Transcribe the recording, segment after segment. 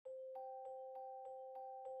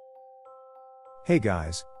Hey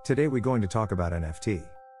guys, today we're going to talk about NFT.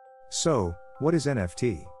 So, what is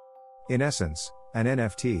NFT? In essence, an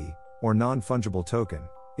NFT, or non-fungible token,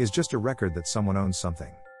 is just a record that someone owns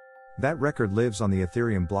something. That record lives on the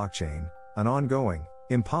Ethereum blockchain, an ongoing,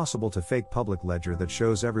 impossible to fake public ledger that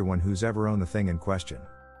shows everyone who's ever owned the thing in question.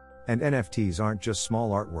 And NFTs aren't just small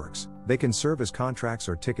artworks, they can serve as contracts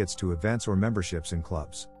or tickets to events or memberships in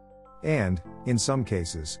clubs. And, in some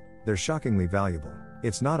cases, they're shockingly valuable.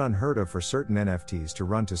 It's not unheard of for certain NFTs to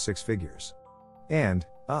run to six figures. And,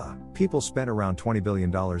 people spent around $20 billion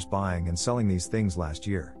buying and selling these things last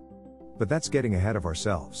year. But that's getting ahead of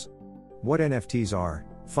ourselves. What NFTs are,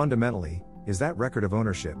 fundamentally, is that record of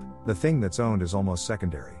ownership. The thing that's owned is almost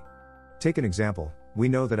secondary. Take an example, we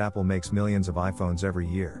know that Apple makes millions of iPhones every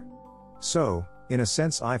year. So, in a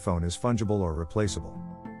sense, iPhone is fungible or replaceable.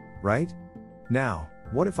 Right? Now,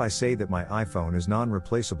 what if I say that my iPhone is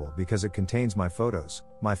non-replaceable because it contains my photos,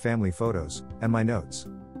 my family photos, and my notes?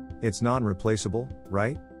 It's non-replaceable,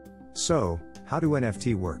 right? So, how do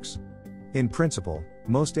NFT works? In principle,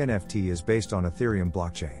 most NFT is based on Ethereum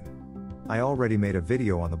blockchain. I already made a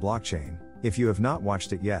video on the blockchain. If you have not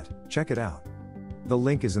watched it yet, check it out. The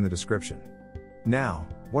link is in the description. Now,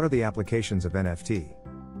 what are the applications of NFT?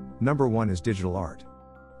 Number 1 is digital art.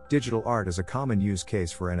 Digital art is a common use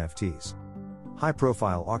case for NFTs.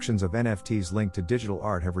 High-profile auctions of NFTs linked to digital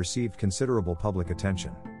art have received considerable public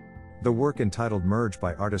attention. The work entitled Merge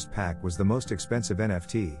by Artist Pack was the most expensive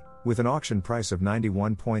NFT, with an auction price of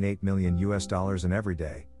 $91.8 million in every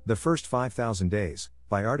day, the first 5,000 days,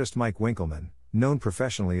 by artist Mike Winkelmann, known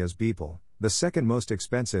professionally as Beeple, the second most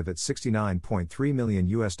expensive at $69.3 million in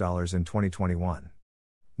 2021.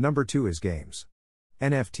 Number 2 is games.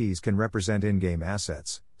 NFTs can represent in-game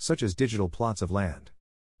assets, such as digital plots of land.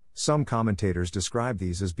 Some commentators describe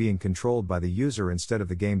these as being controlled by the user instead of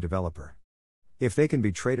the game developer. If they can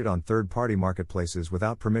be traded on third-party marketplaces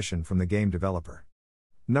without permission from the game developer.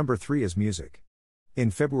 Number 3 is music.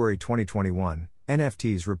 In February 2021,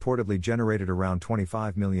 NFTs reportedly generated around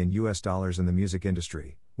 $25 million in the music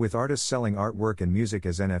industry, with artists selling artwork and music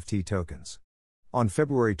as NFT tokens. On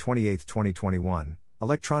February 28, 2021,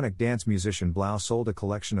 electronic dance musician Blau sold a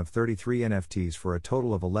collection of 33 NFTs for a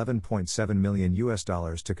total of $11.7 million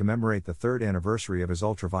to commemorate the third anniversary of his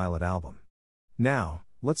Ultraviolet album. Now,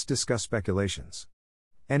 let's discuss speculations.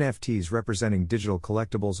 NFTs representing digital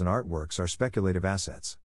collectibles and artworks are speculative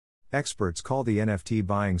assets. Experts call the NFT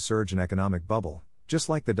buying surge an economic bubble, just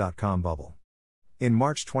like the dot-com bubble. In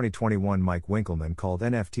March 2021, Mike Winkelmann called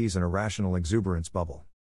NFTs an irrational exuberance bubble.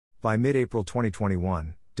 By mid-April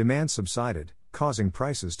 2021, demand subsided, causing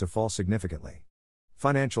prices to fall significantly.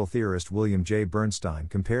 Financial theorist William J. Bernstein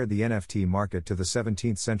compared the NFT market to the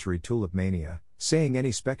 17th century tulip mania, saying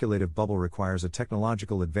any speculative bubble requires a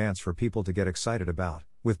technological advance for people to get excited about,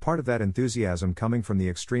 with part of that enthusiasm coming from the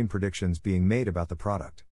extreme predictions being made about the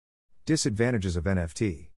product. Disadvantages of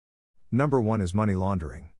NFT. Number 1 is money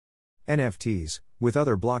laundering. NFTs, with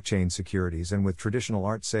other blockchain securities and with traditional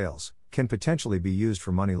art sales, can potentially be used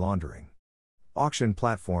for money laundering. Auction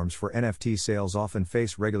platforms for NFT sales often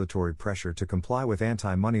face regulatory pressure to comply with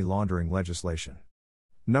anti-money laundering legislation.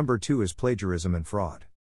 Number 2 is plagiarism and fraud.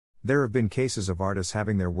 There have been cases of artists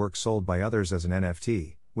having their work sold by others as an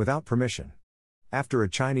NFT, without permission. After a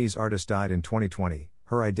Chinese artist died in 2020,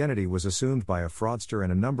 her identity was assumed by a fraudster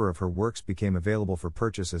and a number of her works became available for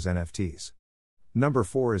purchase as NFTs. Number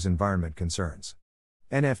 4 is environment concerns.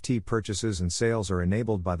 NFT purchases and sales are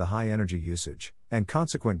enabled by the high energy usage, and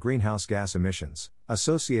consequent greenhouse gas emissions,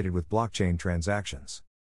 associated with blockchain transactions.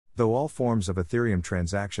 Though all forms of Ethereum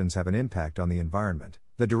transactions have an impact on the environment,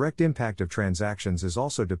 the direct impact of transactions is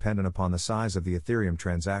also dependent upon the size of the Ethereum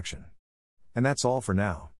transaction. And that's all for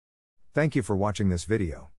now. Thank you for watching this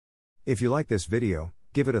video. If you like this video,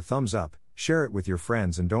 give it a thumbs up, share it with your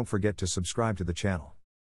friends and don't forget to subscribe to the channel.